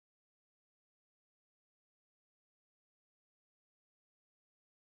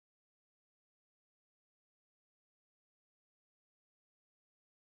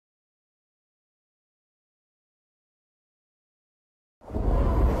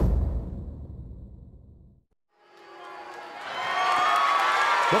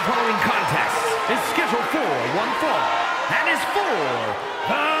The following contest is scheduled for one fall and is for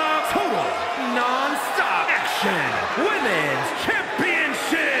the total non-stop action women's championship.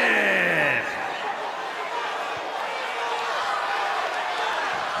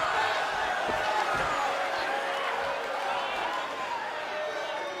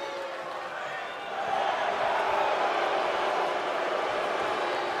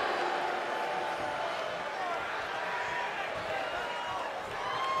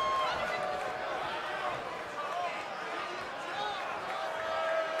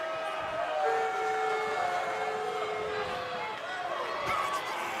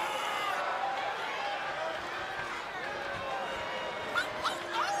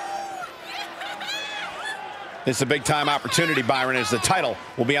 This is a big-time opportunity, Byron, as the title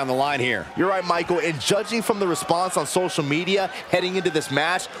will be on the line here. You're right, Michael, and judging from the response on social media heading into this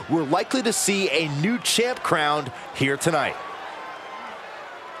match, we're likely to see a new champ crowned here tonight.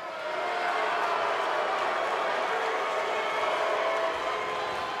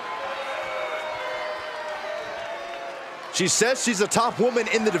 She says she's the top woman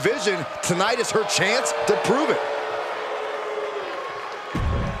in the division. Tonight is her chance to prove it.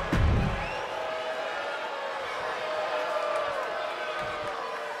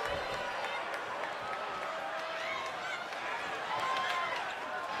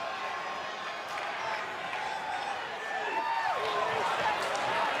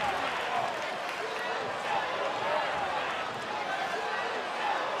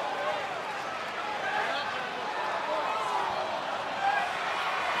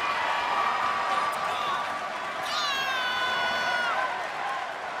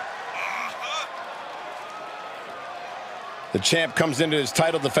 The champ comes into his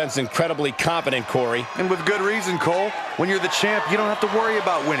title defense incredibly confident, Corey. And with good reason, Cole. When you're the champ, you don't have to worry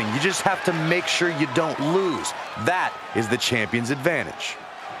about winning. You just have to make sure you don't lose. That is the champion's advantage.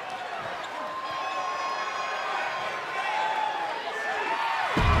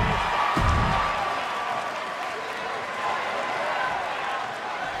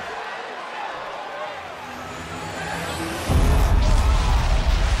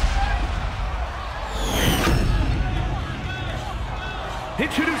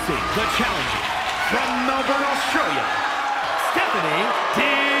 Introducing the challenger from Melbourne, Australia, Stephanie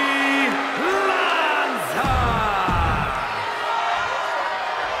Lanza.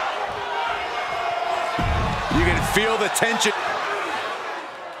 You can feel the tension.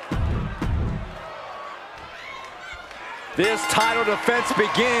 This title defense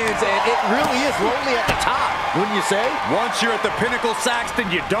begins, and it really is lonely at the top, wouldn't you say? Once you're at the pinnacle,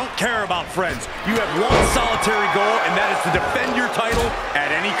 Saxton, you don't care about friends. You have one solitary goal, and that is to defend your title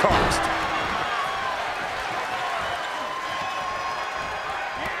at any cost.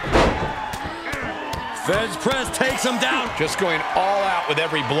 Feds press takes him down. Just going all out with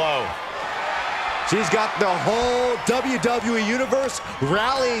every blow. She's got the whole WWE Universe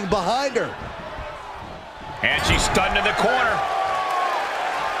rallying behind her. And she's stunned in the corner.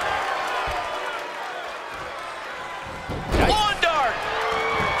 Lawn dart!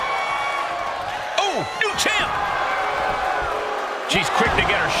 Oh, new champ! She's quick to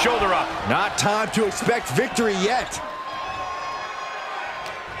get her shoulder up. Not time to expect victory yet.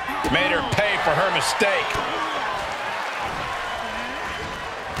 Made her pay for her mistake.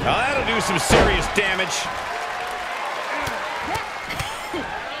 Now that'll do some serious damage.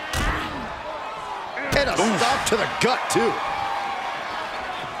 And a stop to the gut, too.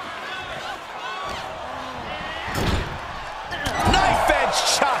 Knife-edge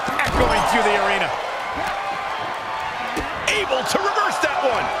chop echoing through the arena. Able to reverse that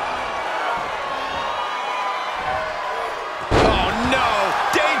one. Oh, no.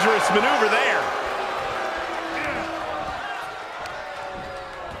 Dangerous maneuver there.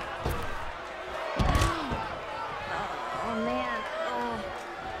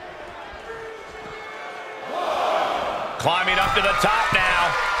 Climbing up to the top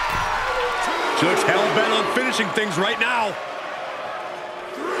now. She looks hell-bent on finishing things right now.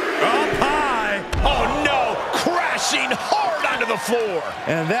 Up high. Oh, no. Crashing hard onto the floor.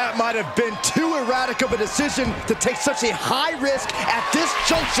 And that might have been too erratic of a decision to take such a high risk at this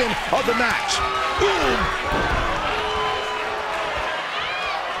junction of the match. Boom.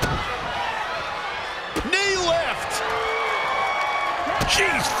 Knee lift.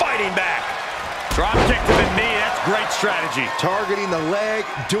 She's fighting back. Drop kick to the knee. That's great strategy. Targeting the leg,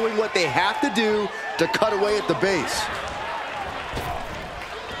 doing what they have to do to cut away at the base.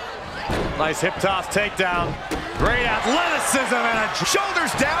 Nice hip toss takedown. Great athleticism and a...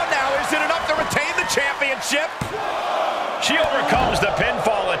 Shoulders down now. Is it enough to retain the championship? She overcomes the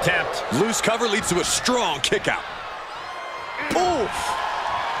pinfall attempt. Loose cover leads to a strong kick out. Oof.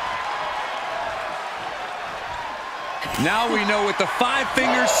 Now we know what the 5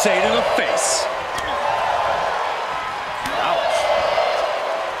 fingers say to the face. Ouch.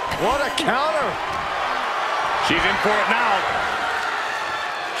 What a counter. She's in for it now.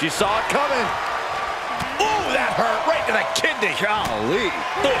 She saw it coming. Ooh, that hurt right to the kidney. Golly.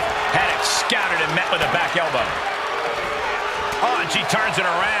 Had it scouted and met with a back elbow. Oh, and she turns it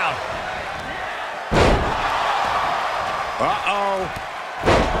around. Uh-oh.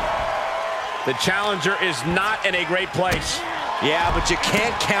 The challenger is not in a great place. Yeah, but you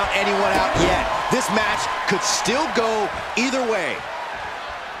can't count anyone out yet. This match could still go either way.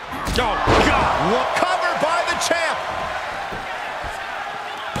 Oh, God. Well, covered by the champ.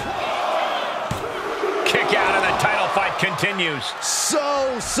 Kick out and the title fight continues.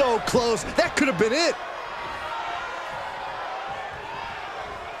 So close. That could have been it.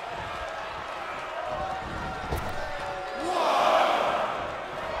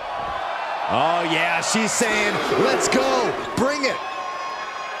 Oh, yeah, she's saying, let's go, bring it.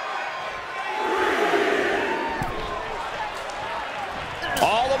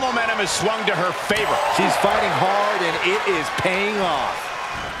 All the momentum is swung to her favor. She's fighting hard, and it is paying off.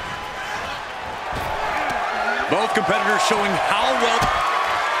 Both competitors showing how well...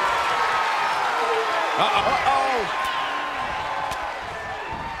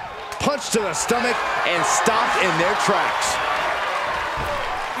 Punch to the stomach and stopped in their tracks.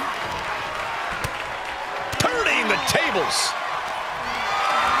 Turning the tables.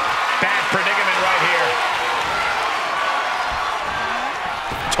 Bad predicament right here.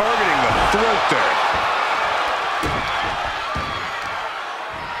 Targeting the throat there.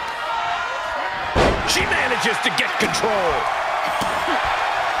 She manages to get control.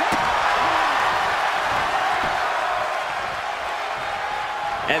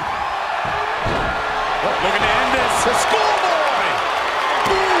 And looking to end this. The schoolboy.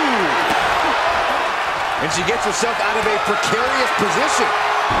 boom! And she gets herself out of a precarious position.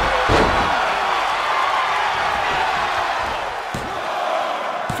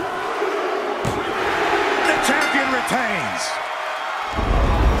 The champion retains.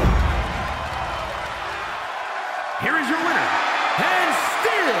 Here is your winner, and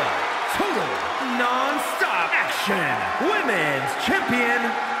still total non-stop action, Women's Champion,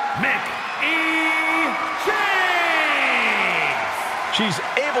 James. She's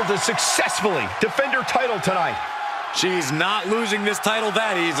able to successfully defend her title tonight. She's not losing this title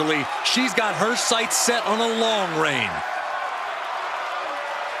that easily. She's got her sights set on a long reign.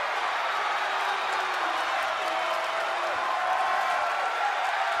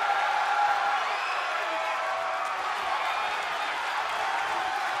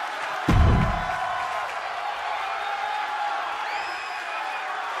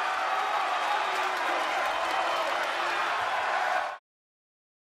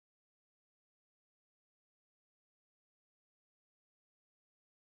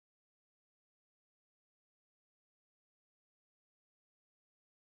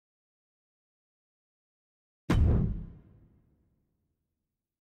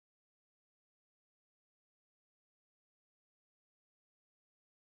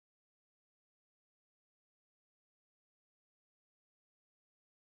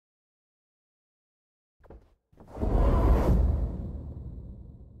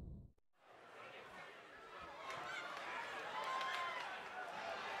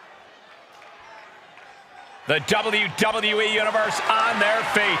 The WWE Universe on their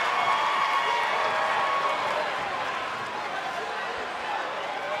feet.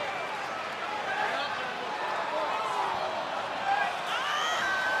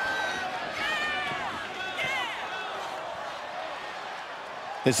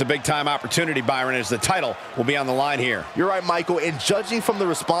 This is a big-time opportunity, Byron, as the title will be on the line here. You're right, Michael, and judging from the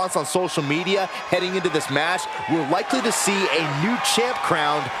response on social media heading into this match, we're likely to see a new champ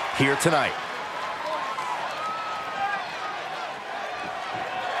crowned here tonight.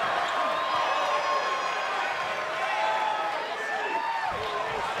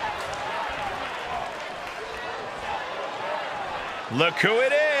 Look who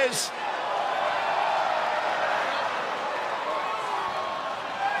it is.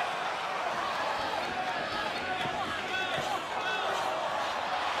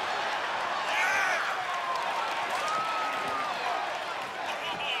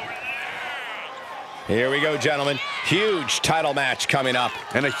 Here we go, gentlemen. Huge title match coming up.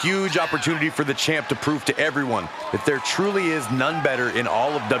 And a huge opportunity for the champ to prove to everyone that there truly is none better in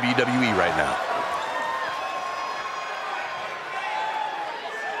all of WWE right now.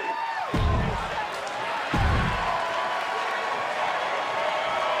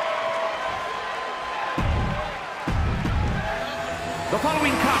 The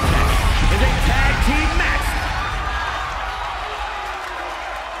following contest is a tag team match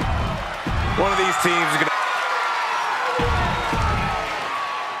One of these teams is gonna...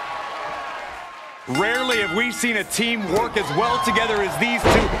 Rarely have we seen a team work as well together as these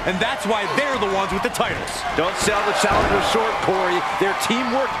two, and that's why they're the ones with the titles. Don't sell the challenger short, Corey. Their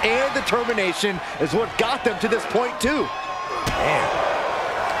teamwork and determination is what got them to this point, too. Man.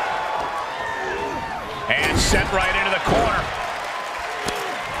 And sent right into the corner.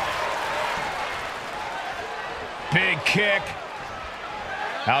 Big kick.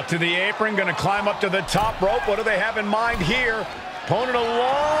 Out to the apron, gonna climb up to the top rope. What do they have in mind here? Opponent a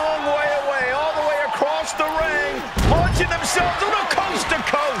long way away, all the way across the ring, launching themselves on a coast to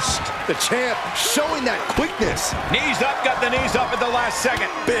coast. The champ showing that quickness. Knees up, got the knees up at the last second.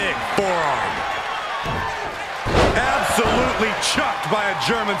 Big forearm. Absolutely chucked by a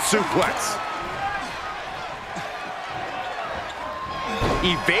German suplex.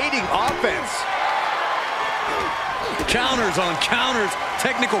 Evading offense. Counters on counters,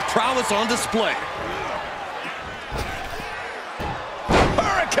 technical prowess on display.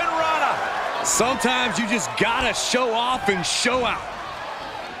 Hurricane Rana. Sometimes you just gotta show off and show out.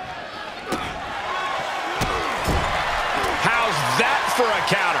 How's that for a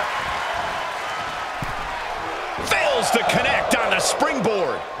counter? Fails to connect on the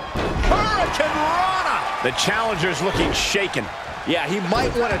springboard. Hurricane Rana. The challenger's looking shaken. Yeah, he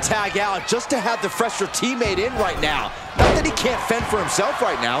might want to tag out just to have the fresher teammate in right now. Not that he can't fend for himself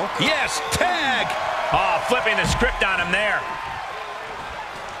right now. Yes, tag. Oh, flipping the script on him there.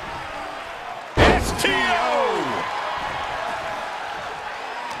 STO.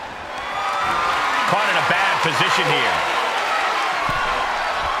 Caught in a bad position here.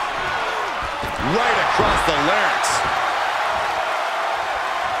 Right across the larynx.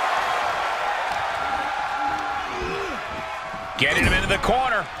 Getting him into the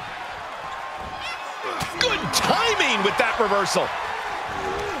corner. Good timing with that reversal.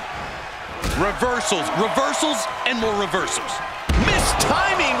 Reversals, reversals, and more reversals. Missed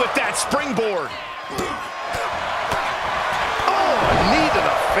timing with that springboard. Oh, a knee to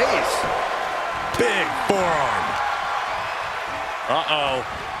the face. Big forearm. Uh-oh.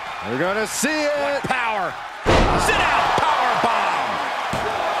 We're gonna see it. What power. Sit out, power bomb.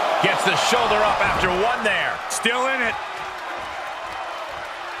 Gets the shoulder up after one there. Still in it.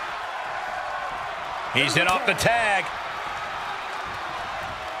 He's in off the tag.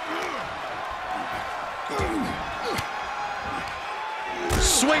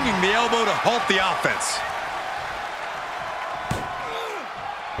 Swinging the elbow to halt the offense.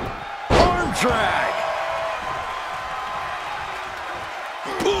 Arm drag.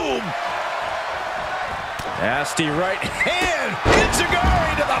 Boom. Nasty right hand.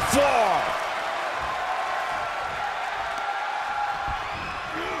 Enziguri to the floor.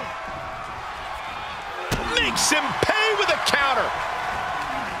 Makes him pay with a counter.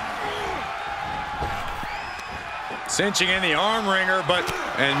 Cinching in the arm wringer,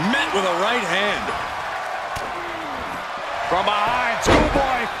 and met with a right hand. From behind,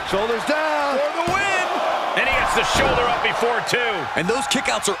 schoolboy. Shoulders down. For the win. And he gets the shoulder up before two. And those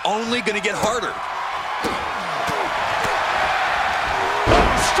kickouts are only going to get harder.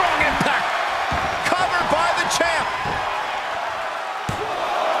 Oh, strong impact. Covered by the champ.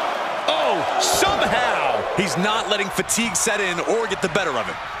 Oh, somehow. He's not letting fatigue set in or get the better of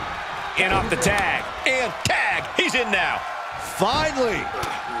him. In off the tag. And tag. He's in now. Finally.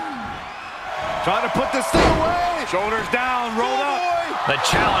 Trying to put this thing away. Shoulders down, rolled up. The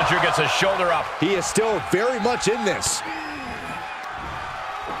challenger gets a shoulder up. He is still very much in this.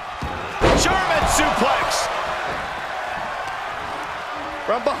 German suplex.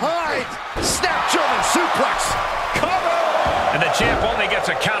 From behind. Snap German suplex. Cover. And the champ only gets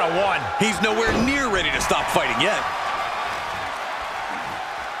a count of one. He's nowhere near ready to stop fighting yet.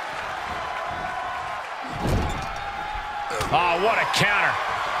 Oh, what a counter.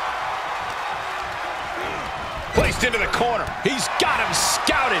 Placed into the corner. He's got him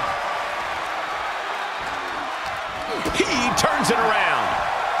scouted. He turns it around.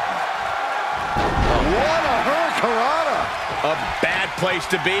 What a hurricanrana. A bad place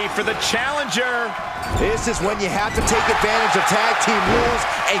to be for the challenger. This is when you have to take advantage of tag team rules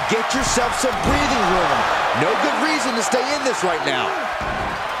and get yourself some breathing room. No good reason to stay in this right now.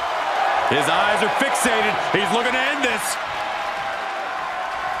 His eyes are fixated. He's looking to end this.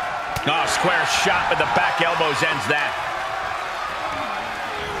 Oh, square shot with the back elbows ends that.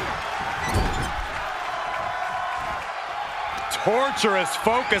 Torturous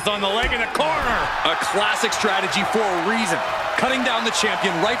focus on the leg in the corner. A classic strategy for a reason. Cutting down the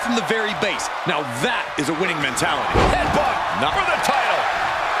champion right from the very base. Now that is a winning mentality. Headbutt for the title.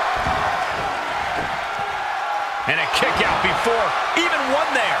 And a kick out before even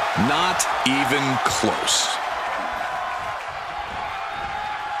one there. Not even close.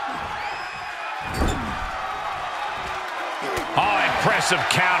 Oh, impressive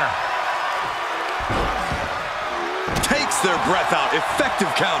counter. Takes their breath out. Effective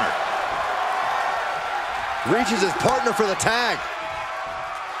counter. Reaches his partner for the tag.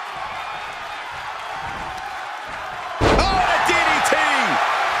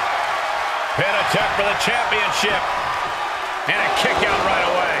 Pin attempt for the championship. And a kick out right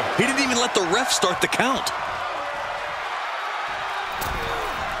away. He didn't even let the ref start the count.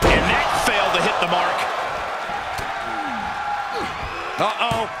 And that failed to hit the mark.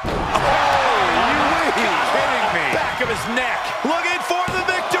 Uh-oh. Oh, you kidding me? Back of his neck. Looking for the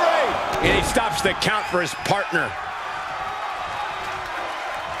victory. And he stops the count for his partner.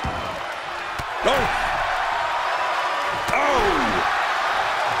 Oh. Oh.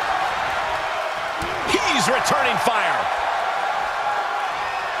 He's returning fire.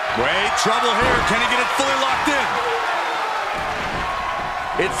 Great trouble here. Can he get it fully locked in?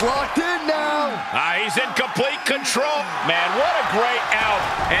 It's locked in now. He's in complete control. Man, what a great out.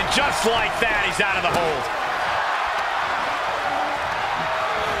 And just like that, he's out of the hold.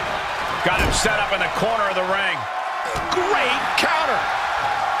 Got him set up in the corner of the ring. Great counter.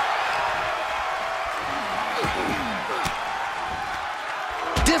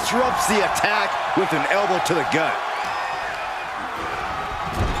 Disrupts the attack with an elbow to the gut.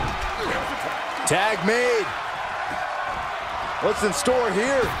 Tag made. What's in store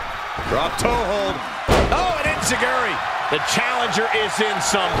here? Drop toe hold. Oh, and enziguri. The challenger is in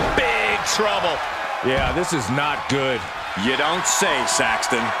some big trouble. Yeah, this is not good. You don't say,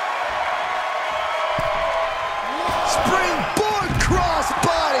 Saxton. Springboard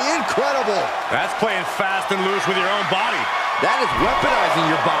crossbody. Incredible. That's playing fast and loose with your own body. That is weaponizing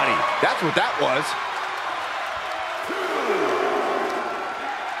your body. That's what that was.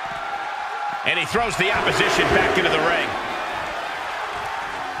 And he throws the opposition back into the ring.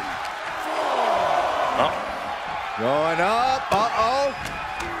 Going up. Uh-oh.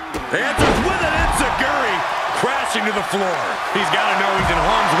 Answers with an enziguri. Crashing to the floor. He's got to know he's in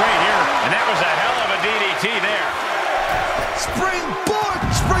harm's way here. And that was a hell of a DDT there. Springboard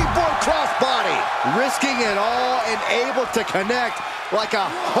crossbody. Risking it all and able to connect like a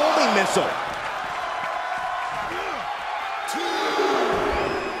homing missile.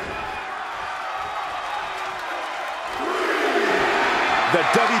 The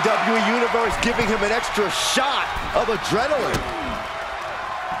WWE Universe giving him an extra shot of adrenaline.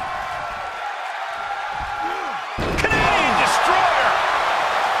 Canadian Destroyer.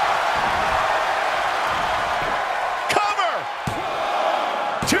 Cover.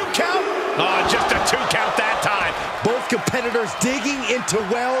 2 count. Oh, just a 2 count that time. Both competitors digging into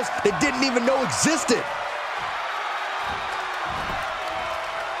wells they didn't even know existed.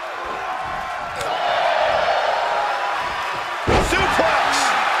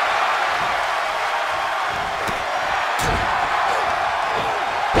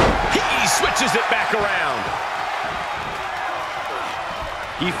 Switches it back around.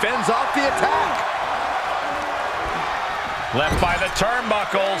 He fends off the attack. Left by the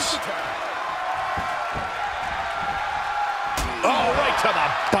turnbuckles. Oh, right to the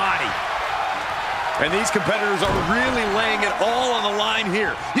body. And these competitors are really laying it all on the line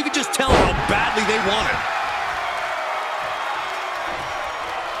here. You can just tell how badly they want it.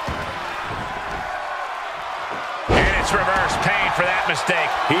 And it's reverse pain for that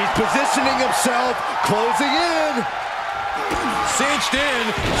mistake. He's positioning himself, closing in. Cinched in.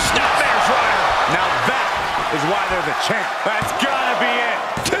 Snapmare's rider. Now that is why they're the champ. That's gotta be it.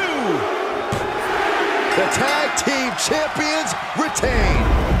 2. The tag team champions retain.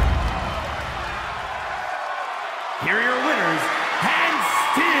 Here are your winners, and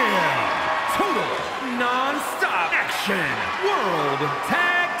still total non-stop action World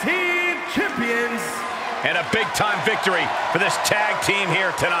Tag Team Champions. And a big-time victory for this tag team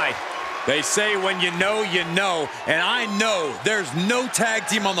here tonight. They say when you know, and I know there's no tag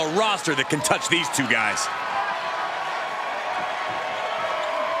team on the roster that can touch these two guys.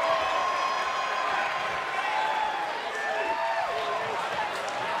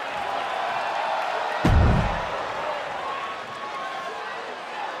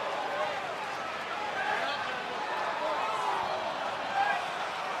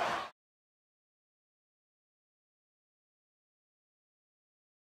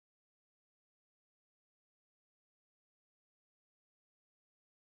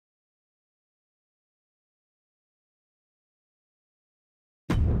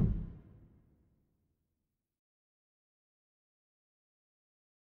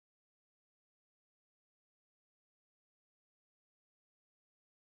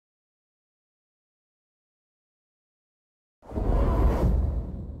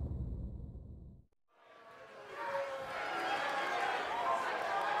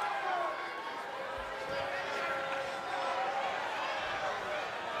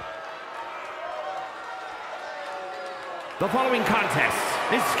 The following contest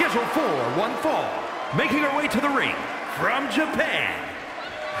is scheduled for one fall. Making her way to the ring from Japan,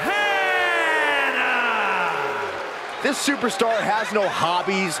 This superstar has no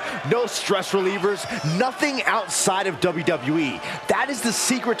hobbies, no stress relievers, nothing outside of WWE. That is the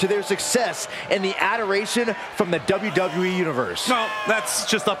secret to their success and the adoration from the WWE Universe. No, that's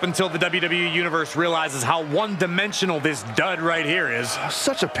just up until the WWE Universe realizes how one-dimensional this dud right here is.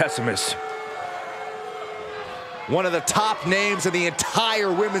 Such a pessimist. One of the top names in the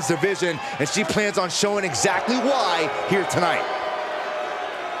entire women's division, and she plans on showing exactly why here tonight.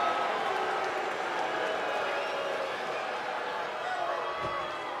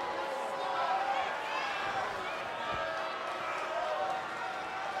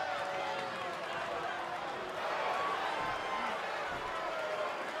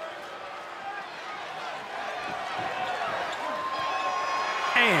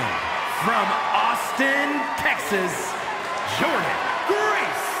 And from Austin, Texas, Jordan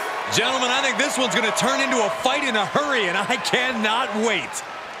Grace. Gentlemen, I think this one's going to turn into a fight in a hurry, and I cannot wait.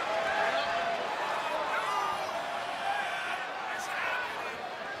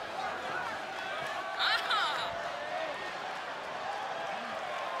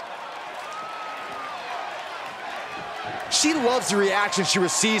 She loves the reaction she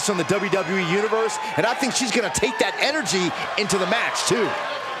receives from the WWE Universe, and I think she's going to take that energy into the match, too.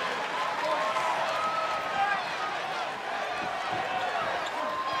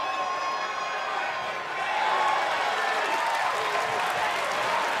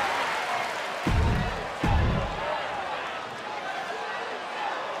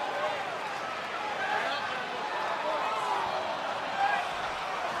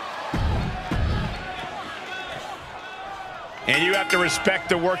 And you have to respect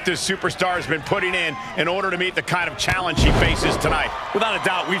the work this superstar has been putting in order to meet the kind of challenge she faces tonight. Without a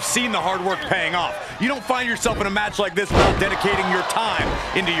doubt, we've seen the hard work paying off. You don't find yourself in a match like this without dedicating your time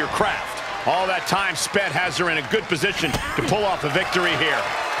into your craft. All that time spent has her in a good position to pull off a victory here.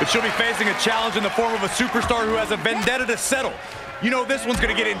 But she'll be facing a challenge in the form of a superstar who has a vendetta to settle. You know this one's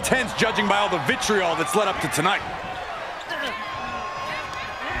going to get intense, judging by all the vitriol that's led up to tonight.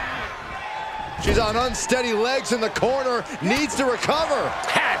 She's on unsteady legs in the corner, needs to recover.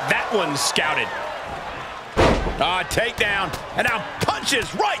 Had that one scouted. Takedown, and now punches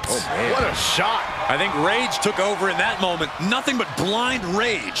right. Oh, what a shot. I think rage took over in that moment. Nothing but blind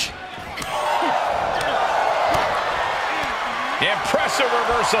rage. Impressive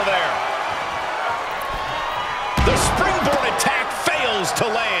reversal there. The springboard attack fails to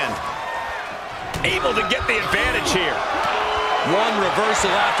land. Able to get the advantage here. One reversal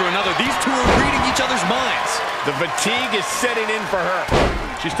after another. These two are reading each other's minds. The fatigue is setting in for her.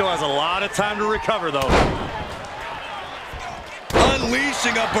 She still has a lot of time to recover, though.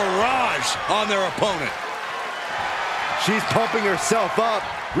 Unleashing a barrage on their opponent. She's pumping herself up,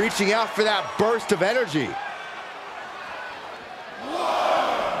 reaching out for that burst of energy.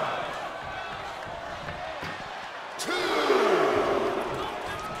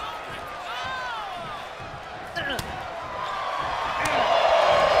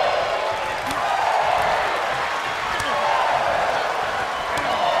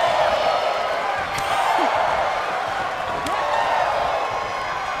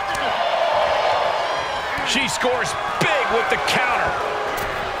 She scores big with the counter.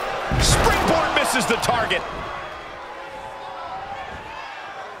 Springboard misses the target.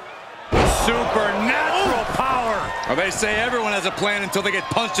 Supernatural power. Well, they say everyone has a plan until they get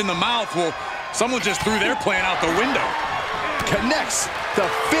punched in the mouth. Well, someone just threw their plan out the window. Connects the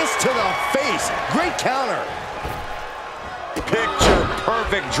fist to the face. Great counter. Picture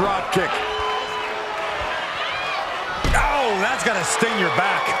perfect drop kick. Oh, that's gonna sting your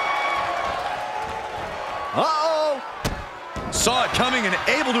back. Uh-oh. Saw it coming and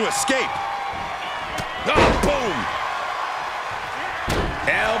able to escape. Oh, boom.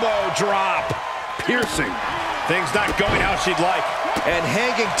 Elbow drop. Piercing. Things not going how she'd like. And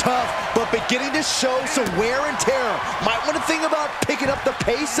hanging tough, but beginning to show some wear and tear. Might want to think about picking up the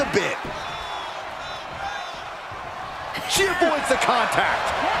pace a bit. She avoids the contact.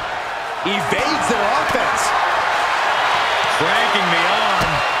 Evades their offense. Cranking the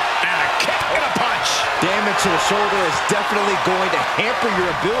arm. And a kick and a punch. Damage to the shoulder is definitely going to hamper your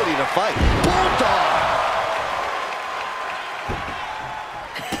ability to fight. Bulldog.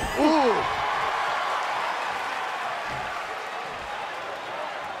 Ooh.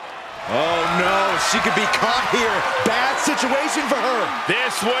 Oh no, she could be caught here. Bad situation for her.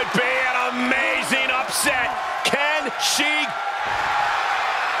 This would be an amazing upset. Can she?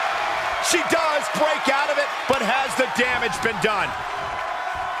 She does break out of it, but has the damage been done?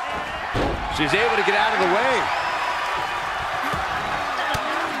 She's able to get out of the way.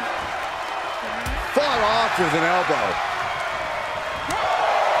 fought off with an elbow.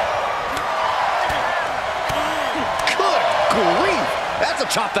 Good grief! That's a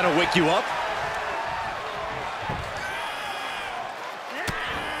chop that'll wake you up.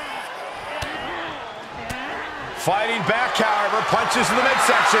 Fighting back, however, punches in the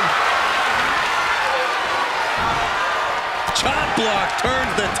midsection. Chop block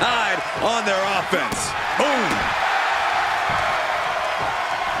turns the tide on their offense. Boom!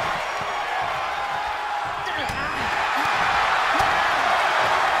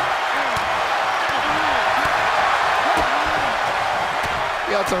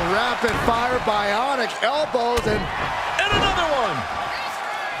 Got some rapid-fire bionic elbows and another one.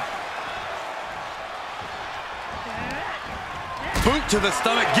 Boot to the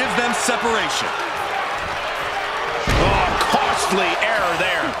stomach gives them separation. Oh, costly error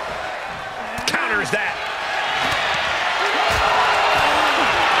there. Counters that.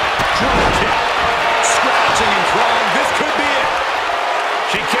 Drop kick. Scratching and clawing. This could be it.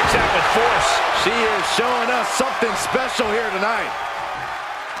 She kicks out with force. She is showing us something special here tonight.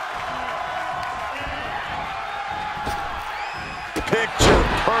 Picture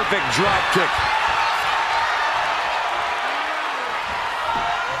perfect drop kick.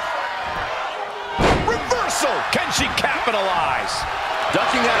 Reversal. Can she capitalize?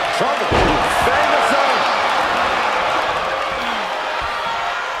 Ducking out of trouble. Famous zone.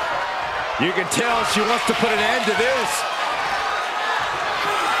 You can tell she wants to put an end to this.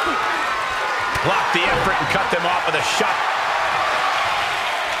 Block the effort and cut them off with a shot.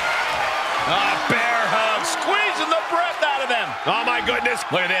 Bear hug, squeezing the breath out of them. Oh my goodness,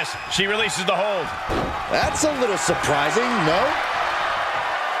 look at this. She releases the hold. That's a little surprising, no?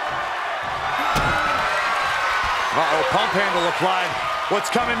 Uh-oh, pump handle applied. What's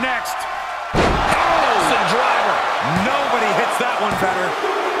coming next? Nelson driver. Nobody hits that one better.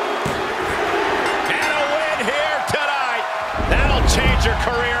 And a win here tonight. That'll change her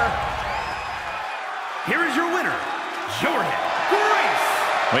career. Here is your winner, Jordan Grace.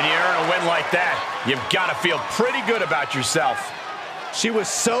 When you earn a win like that, you've got to feel pretty good about yourself. She was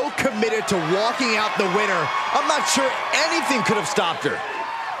so committed to walking out the winner. I'm not sure anything could have stopped her.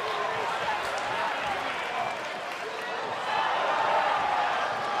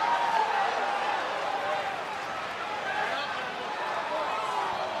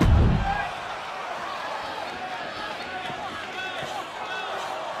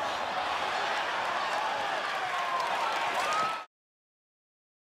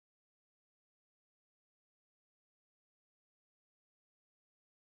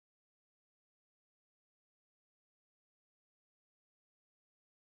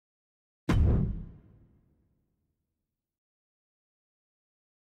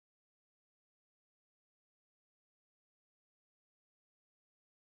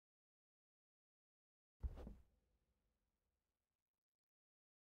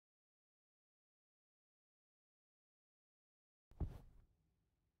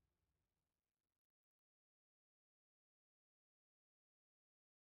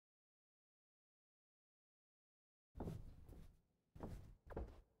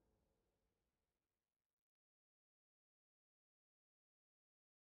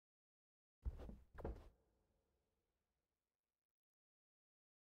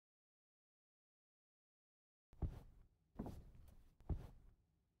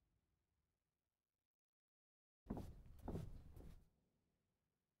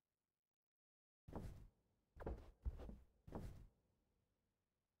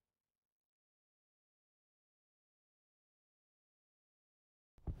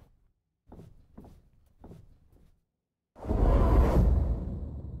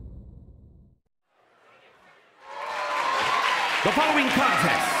 The following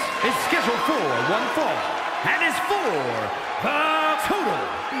contest is scheduled for one fall and is for the Total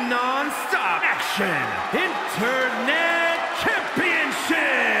Non-Stop Action Internet Championship.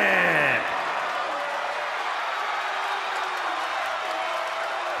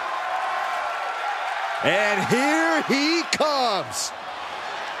 And here he comes.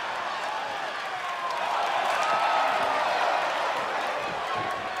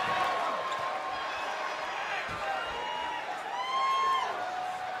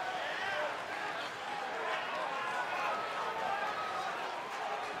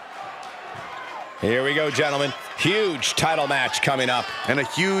 Here we go, gentlemen. Huge title match coming up. And a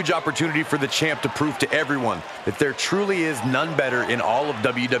huge opportunity for the champ to prove to everyone that there truly is none better in all of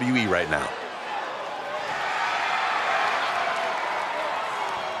WWE right now.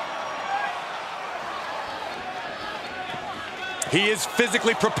 He is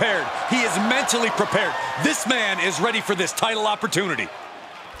physically prepared. He is mentally prepared. This man is ready for this title opportunity.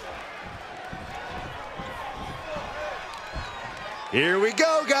 Here we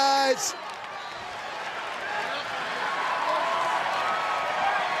go, guys.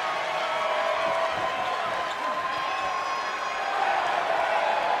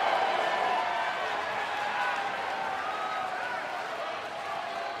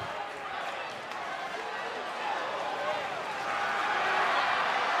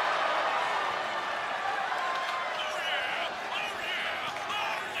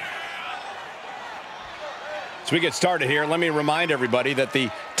 As we get started here, let me remind everybody that the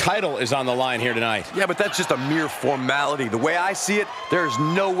title is on the line here tonight. Yeah, but that's just a mere formality. The way I see it, there's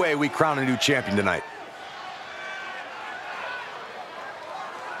no way we crown a new champion tonight.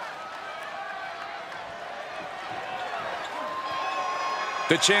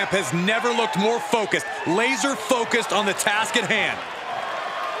 The champ has never looked more focused, laser focused on the task at hand.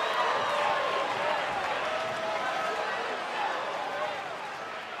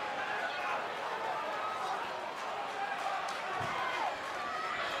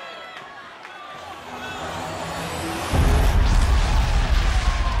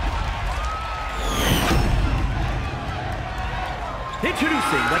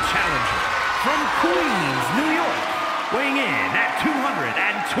 Introducing the challenger from Queens, New York, weighing in at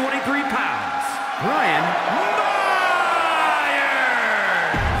 223 pounds, Ryan Myers!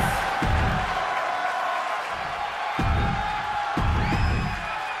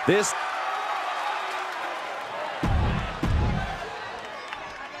 This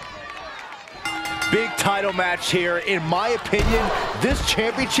big title match here. In my opinion, this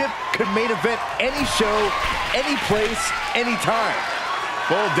championship could main event any show, any place, anytime.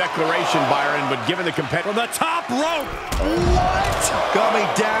 Full declaration, Byron, but given the competitor... From the top rope! What? Coming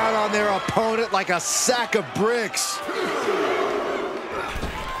down on their opponent like a sack of bricks.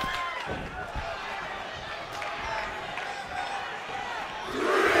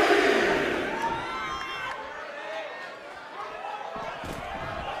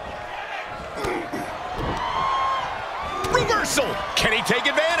 Reversal! Can he take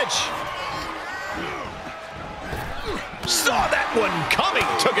advantage? Saw that one coming,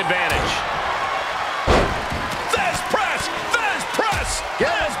 took advantage. Fez press! Fez press!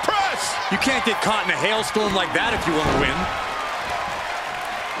 Fez press! You can't get caught in a hailstorm like that if you want to win.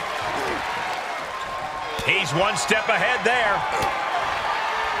 He's one step ahead there.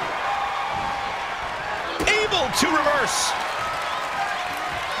 Able to reverse.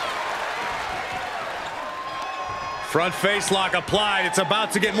 Front face lock applied. It's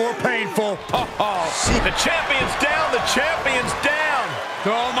about to get more painful. The champion's down. The champion's down.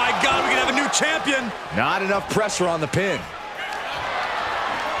 Oh, my God. We can have a new champion. Not enough pressure on the pin.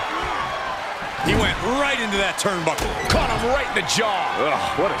 He went right into that turnbuckle. Caught him right in the jaw.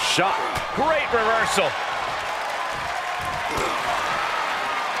 Ugh, what a shot. Great reversal.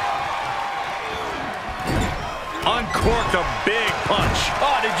 Uncorked a big punch.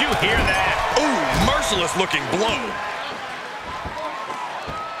 Oh, did you hear that? Ooh, merciless looking blow.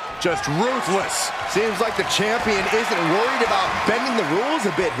 Just ruthless. Seems like the champion isn't worried about bending the rules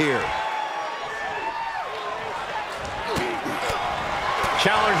a bit here.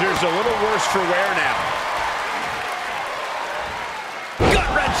 Challenger's a little worse for wear now.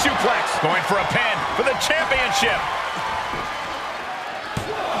 Gut-wrench suplex. Going for a pin for the championship.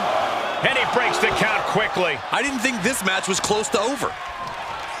 And he breaks the count quickly. I didn't think this match was close to over.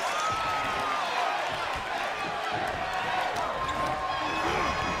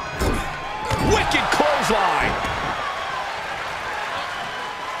 Wicked clothesline.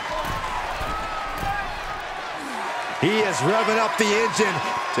 He is revving up the engine,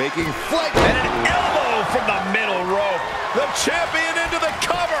 taking flight. And an elbow from the middle rope. The champion into the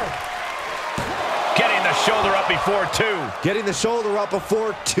cover. Getting the shoulder up before two. Getting the shoulder up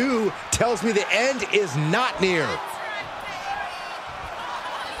before two tells me the end is not near.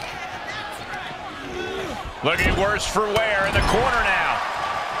 Looking worse for wear in the corner now.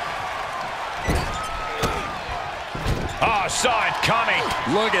 Oh, saw it coming.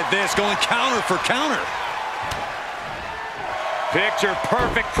 Look at this, going counter for counter. Picture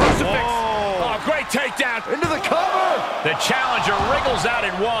perfect crucifix. Oh, great takedown. Into the cover. The challenger wriggles out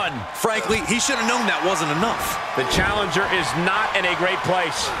in one. Frankly, he should have known that wasn't enough. The challenger is not in a great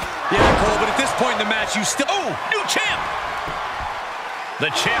place. Yeah, Cole, but at this point in the match, you still... Oh, new champ.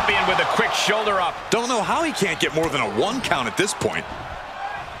 The champion with a quick shoulder up. Don't know how he can't get more than a 1 count at this point.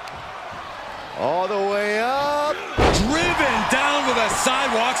 All the way up. Driven down with a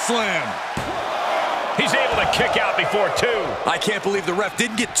sidewalk slam. He's able to kick out before two. I can't believe the ref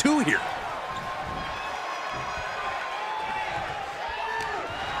didn't get 2 here.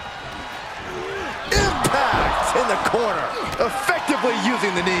 Impact in the corner, effectively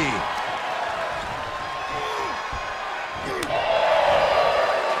using the knee.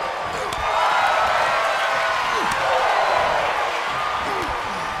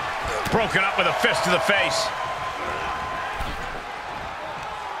 Broken up with a fist to the face.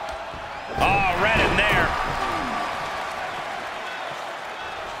 Oh, right in there.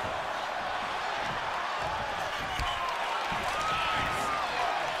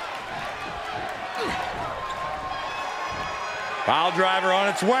 Pile driver on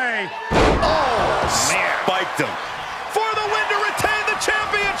its way. Oh, spiked him. For the win to retain the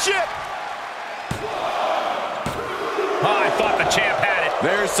championship. Oh, I thought the champ had it.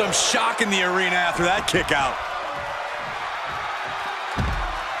 There's some shock in the arena after that kick out.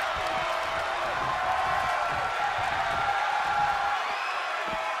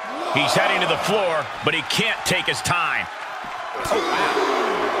 He's heading to the floor, but he can't take his time. Oh, wow.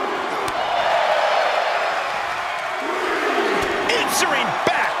 Answering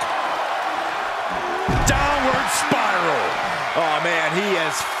back. Downward spiral. Oh, man, he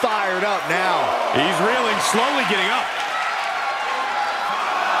is fired up now. He's reeling, slowly getting up.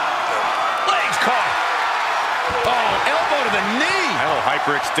 Legs caught. Oh, elbow to the knee. That'll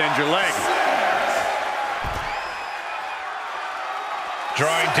hyperextend your leg.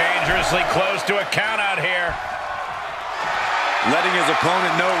 Drawing dangerously close to a count out here. Letting his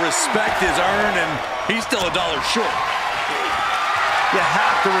opponent know respect is earned, and he's still $1 short. You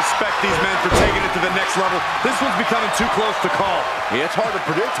have to respect these men for taking it to the next level. This one's becoming too close to call. Yeah, it's hard to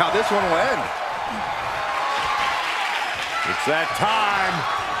predict how this one will end. It's that time.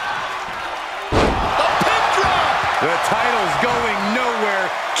 The pin drop! The title's going nowhere.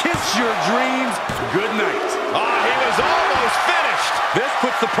 Kiss your dreams. Good night. Oh, he was almost finished. This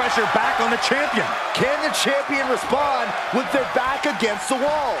puts the pressure back on the champion. Can the champion respond with their back against the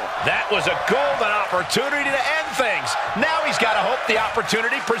wall? That was a golden opportunity to end things. Now he's got to hope the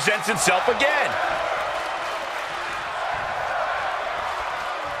opportunity presents itself again.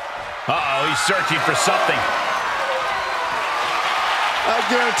 Uh-oh, he's searching for something. I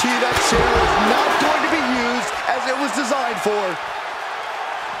guarantee that chair is not going to be used as it was designed for.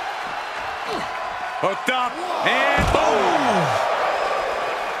 Hooked up, and boom!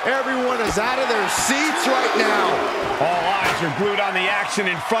 Everyone is out of their seats right now. All eyes are glued on the action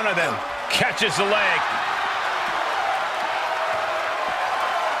in front of them. Catches the leg.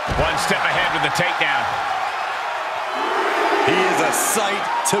 One step ahead with the takedown. He is a sight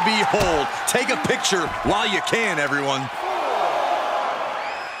to behold. Take a picture while you can, everyone.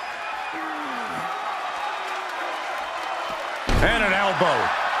 And an elbow.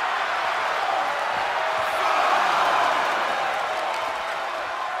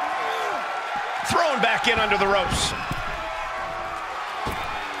 Thrown back in under the ropes.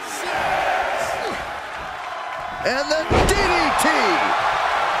 And the DDT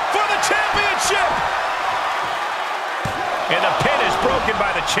for the championship. And the pin is broken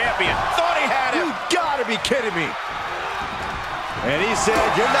by the champion. Thought he had him. You gotta be kidding me. And he said,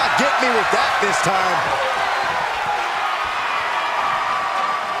 you're not getting me with that this time.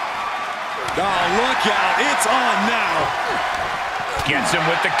 Oh, look out. It's on now. Gets him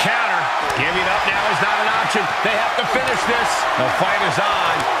with the counter. Giving up now is not an option. They have to finish this. The fight is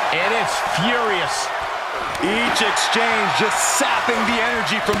on, and it's furious. Each exchange just sapping the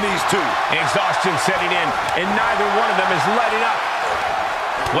energy from these two. Exhaustion setting in, and neither one of them is letting up.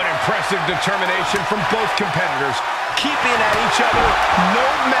 What impressive determination from both competitors, keeping at each other no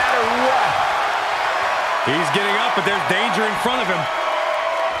matter what. He's getting up, but there's danger in front of him.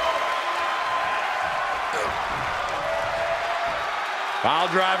 Pile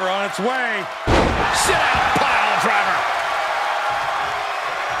driver on its way. Sit out, pile driver.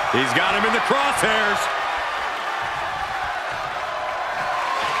 He's got him in the crosshairs.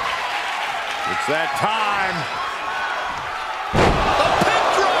 It's that time. The pin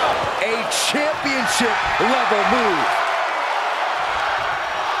drop! A championship level move.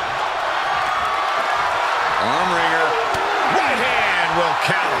 Arm wringer. Right hand will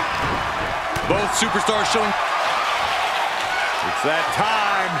count. Both superstars showing. It's that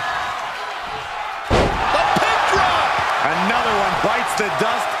time. The pin drop! Another one bites the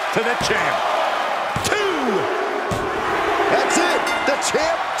dust to the champ. 2. That's it. The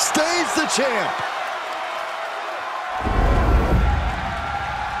champ stays the champ.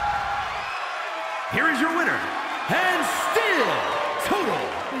 Here is your winner, and still total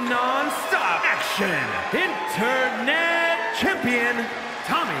non-stop action, Internet Champion,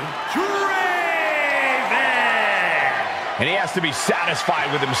 Tommy Draven. And he has to be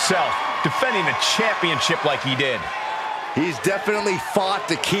satisfied with himself, defending the championship like he did. He's definitely fought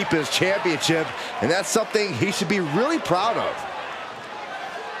to keep his championship, and that's something he should be really proud of.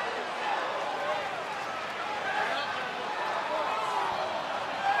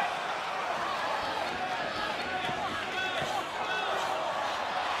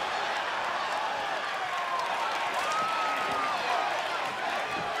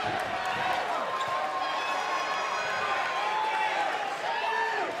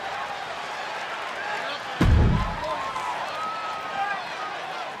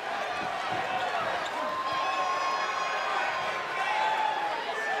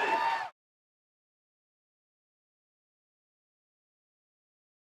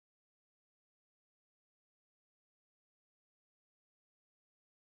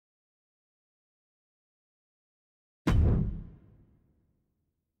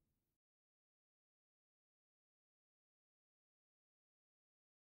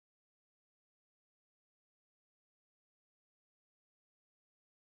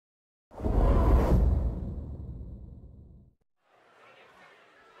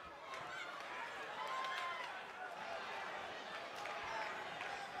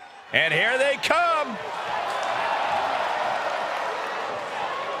 And here they come.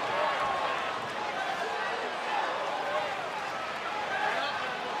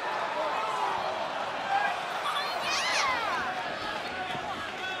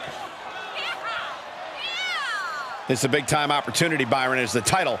 This is a big-time opportunity, Byron, as the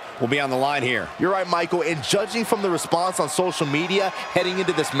title will be on the line here. You're right, Michael, and judging from the response on social media heading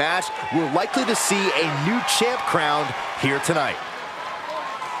into this match, we're likely to see a new champ crowned here tonight.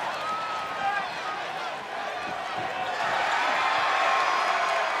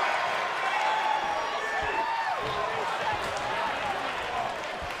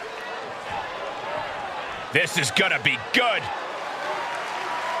 This is gonna be good.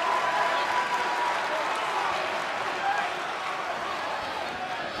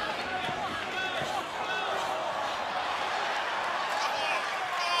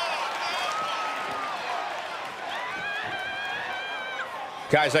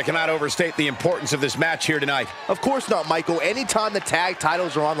 Guys, I cannot overstate the importance of this match here tonight. Of course not, Michael. Anytime the tag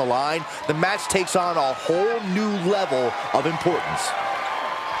titles are on the line, the match takes on a whole new level of importance.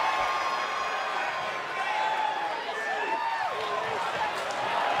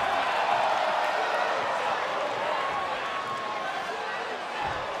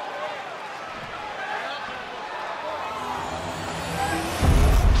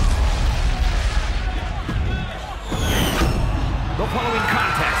 The following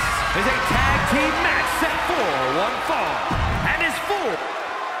contest is a tag team match set for one fall and is for...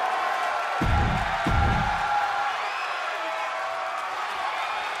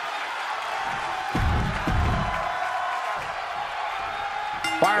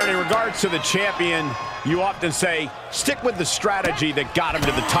 Byron, in regards to the champion, you often say, stick with the strategy that got him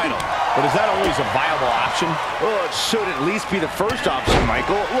to the title. But is that always a viable option? Well, it should at least be the first option,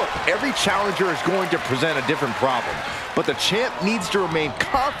 Michael. Look, every challenger is going to present a different problem, but the champ needs to remain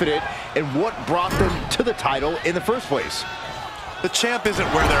confident in what brought them to the title in the first place. The champ isn't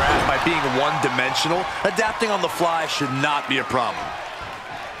where they're at by being one-dimensional. Adapting on the fly should not be a problem.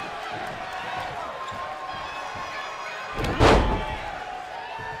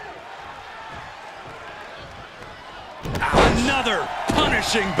 Another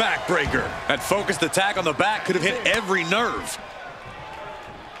punishing backbreaker. That focused attack on the back could have hit every nerve.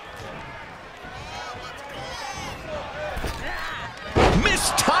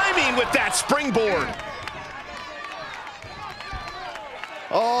 Missed timing with that springboard.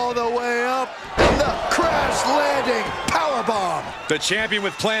 All the way up, and the crash landing powerbomb. The champion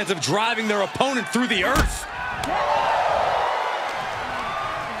with plans of driving their opponent through the earth.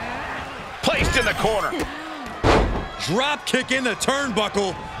 Placed in the corner. Drop kick in the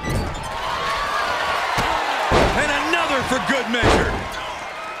turnbuckle. And another for good measure.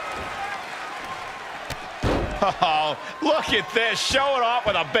 Oh, look at this. Show it off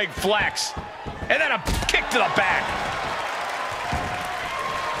with a big flex. And then a kick to the back.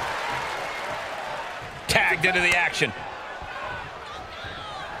 Tagged into the action.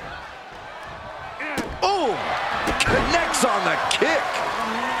 Ooh, connects on the kick.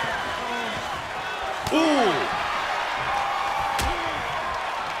 Ooh.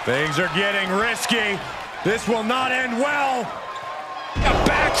 Things are getting risky. This will not end well. A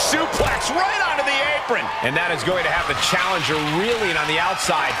back suplex right onto the apron. And that is going to have the challenger reeling on the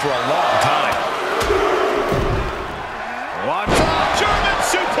outside for a long time. Watch out. German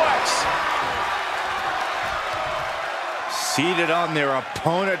suplex. Seated on their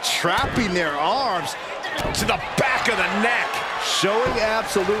opponent, trapping their arms To the back of the neck. showing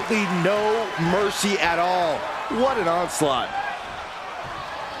absolutely no mercy at all. What an onslaught.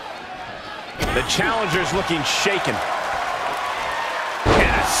 The challenger's looking shaken.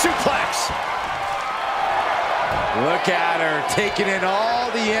 And a suplex. Look at her, taking in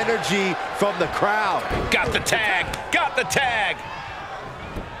all the energy from the crowd. Got the tag. Got the tag.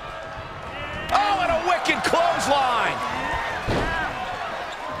 Oh, and a wicked clothesline.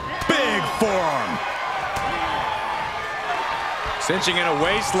 forearm. Cinching in a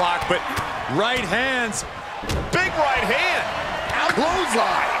waist lock, but right hands. Big right hand.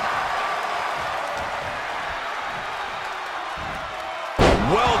 Clothesline.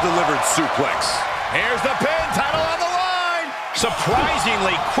 Well-delivered suplex. Here's the pin, title on the line.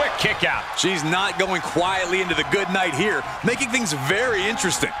 Surprisingly quick kick out. She's not going quietly into the good night here, making things very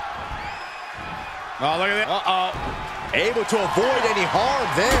interesting. Oh, look at that. Uh-oh. Able to avoid any harm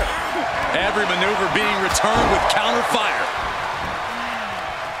there. Every maneuver being returned with counter fire.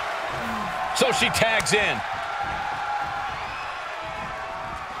 So she tags in.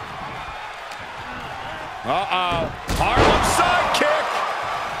 Uh-oh. Harlem sidekick.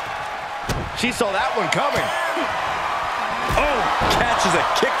 She saw that one coming. Oh, catches a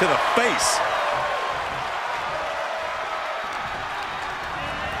kick to the face.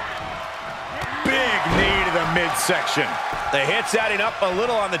 Big knee to the midsection. The hit's adding up a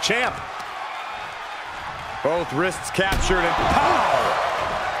little on the champ. Both wrists captured and pow!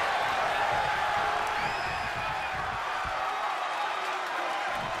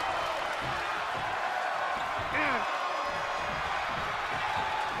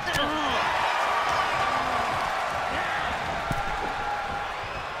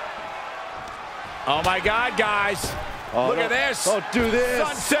 Oh my God, guys. Look at this. Don't do this.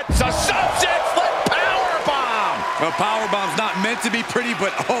 Sunset flip powerbomb. A powerbomb's not meant to be pretty,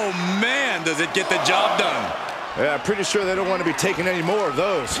 but oh man, does it get the job done. Yeah, I'm pretty sure they don't want to be taking any more of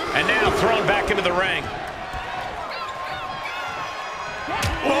those. And now thrown back into the ring.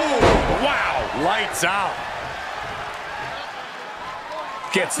 Oh, wow. Lights out.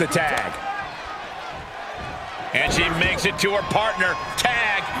 Gets the tag. And she makes it to her partner.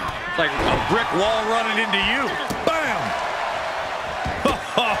 Tag. Like a brick wall running into you. Bam!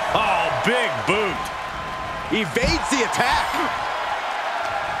 Oh, big boot. Evades the attack.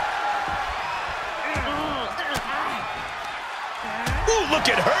 Ooh, look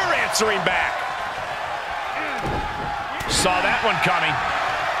at her answering back. Saw that one coming.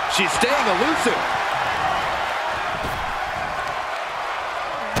 She's staying elusive.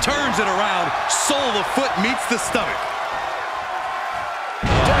 Turns it around. Sole of the foot meets the stomach.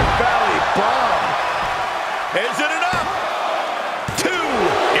 Death Valley bomb. Is it enough? 2.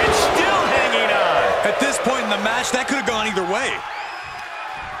 It's still hanging on. At this point in the match, that could have gone either way.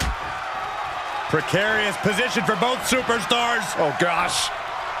 Precarious position for both superstars. Oh, gosh.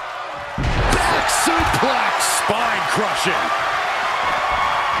 Back suplex. Spine crushing.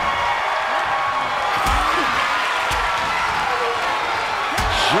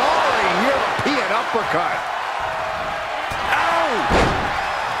 Jarring European uppercut. Ow!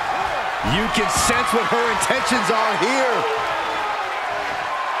 You can sense what her intentions are here.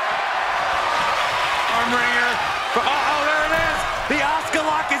 Arm wringer. Uh-oh, there it is. The Oscar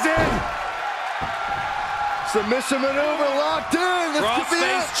lock is in. Submission maneuver locked in. This could be it.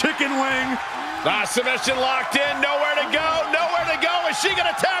 Crossface chicken wing. Submission locked in. Nowhere to go. Nowhere to go. Is she going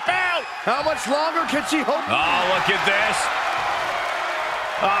to tap out? How much longer can she hold? Oh, look at this.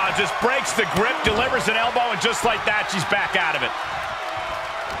 Just breaks the grip, delivers an elbow, and just like that, she's back out of it.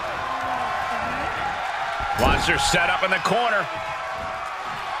 Wants her set up in the corner.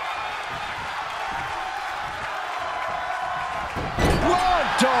 Raw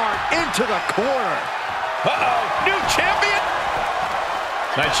dart into the corner. Uh-oh, new champion.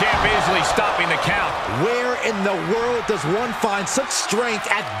 The champ easily stopping the count. Where in the world does one find such strength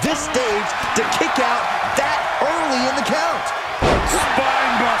at this stage to kick out that early in the count?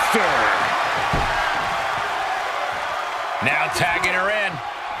 Spine buster. Now tagging her in.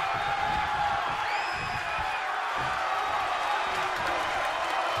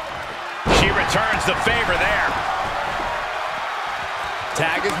 She returns the favor there.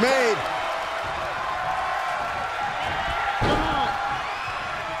 Tag is made.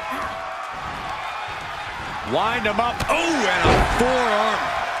 Wind him up. Oh, and a forearm.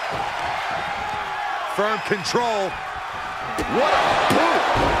 Firm control. What a boot.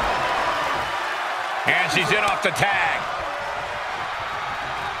 And she's in off the tag.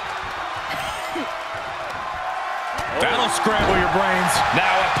 That'll scramble your brains.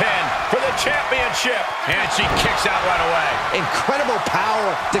 Now a pin for the championship. And she kicks out right away. Incredible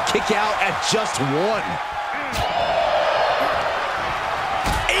power to kick out at just one.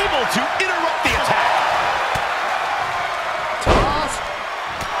 Able to interrupt the attack. Toss.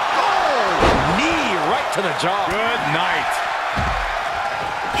 Oh, knee right to the jaw. Good night.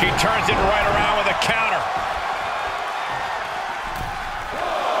 She turns it right around with a counter.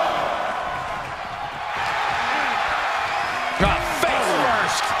 Face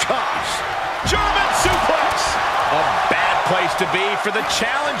first. Gosh. German suplex. A bad place to be for the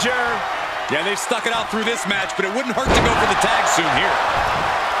challenger. Yeah, they've stuck it out through this match, but it wouldn't hurt to go for the tag soon here.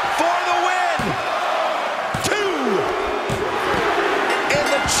 For the win! 2! And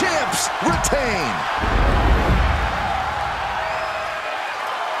the champs retain.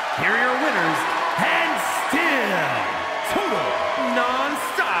 Here are your winners, and still total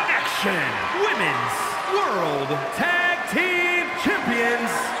non-stop action Women's World Tag Team Champions.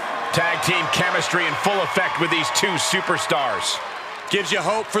 Tag team chemistry in full effect with these two superstars. Gives you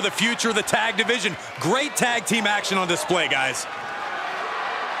hope for the future of the tag division. Great tag team action on display, guys.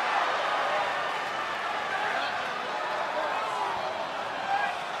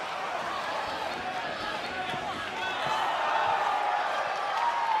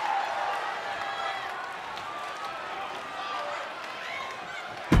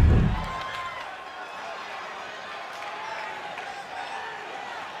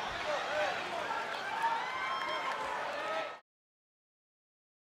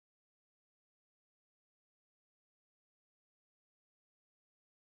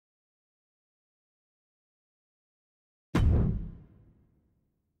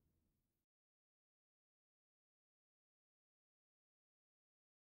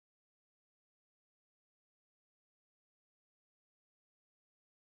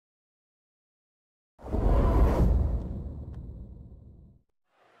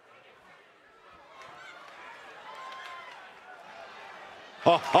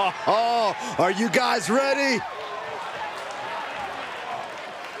 Are you guys ready?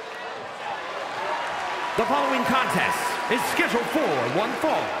 The following contest is scheduled for one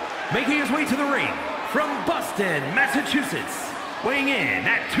fall. Making his way to the ring from Boston, Massachusetts, weighing in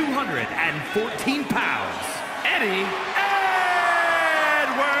at 214 pounds, Eddie Edwards.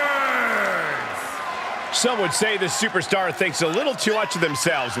 Some would say this superstar thinks a little too much of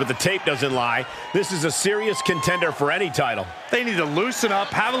themselves, but the tape doesn't lie. This is a serious contender for any title. They need to loosen up,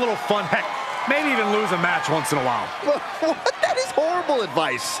 have a little fun, heck, maybe even lose a match once in a while. That is horrible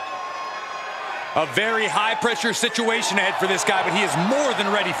advice. A very high-pressure situation ahead for this guy, but he is more than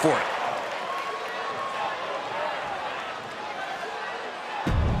ready for it.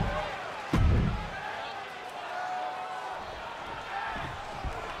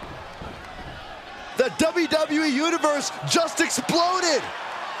 The WWE Universe just exploded.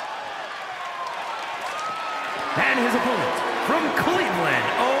 And his opponent from Cleveland,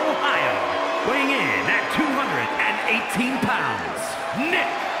 Ohio, weighing in at 218 pounds, Nick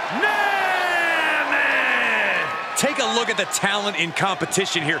Nemeth. Take a look at the talent in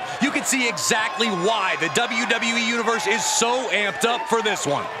competition here. You can see exactly why the WWE Universe is so amped up for this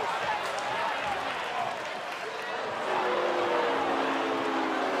one.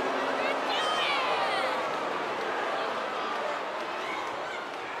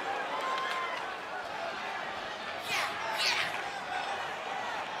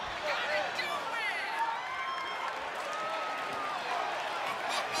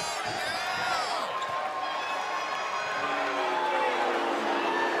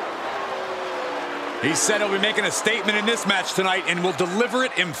 He said he'll be making a statement in this match tonight and will deliver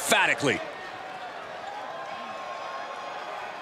it emphatically.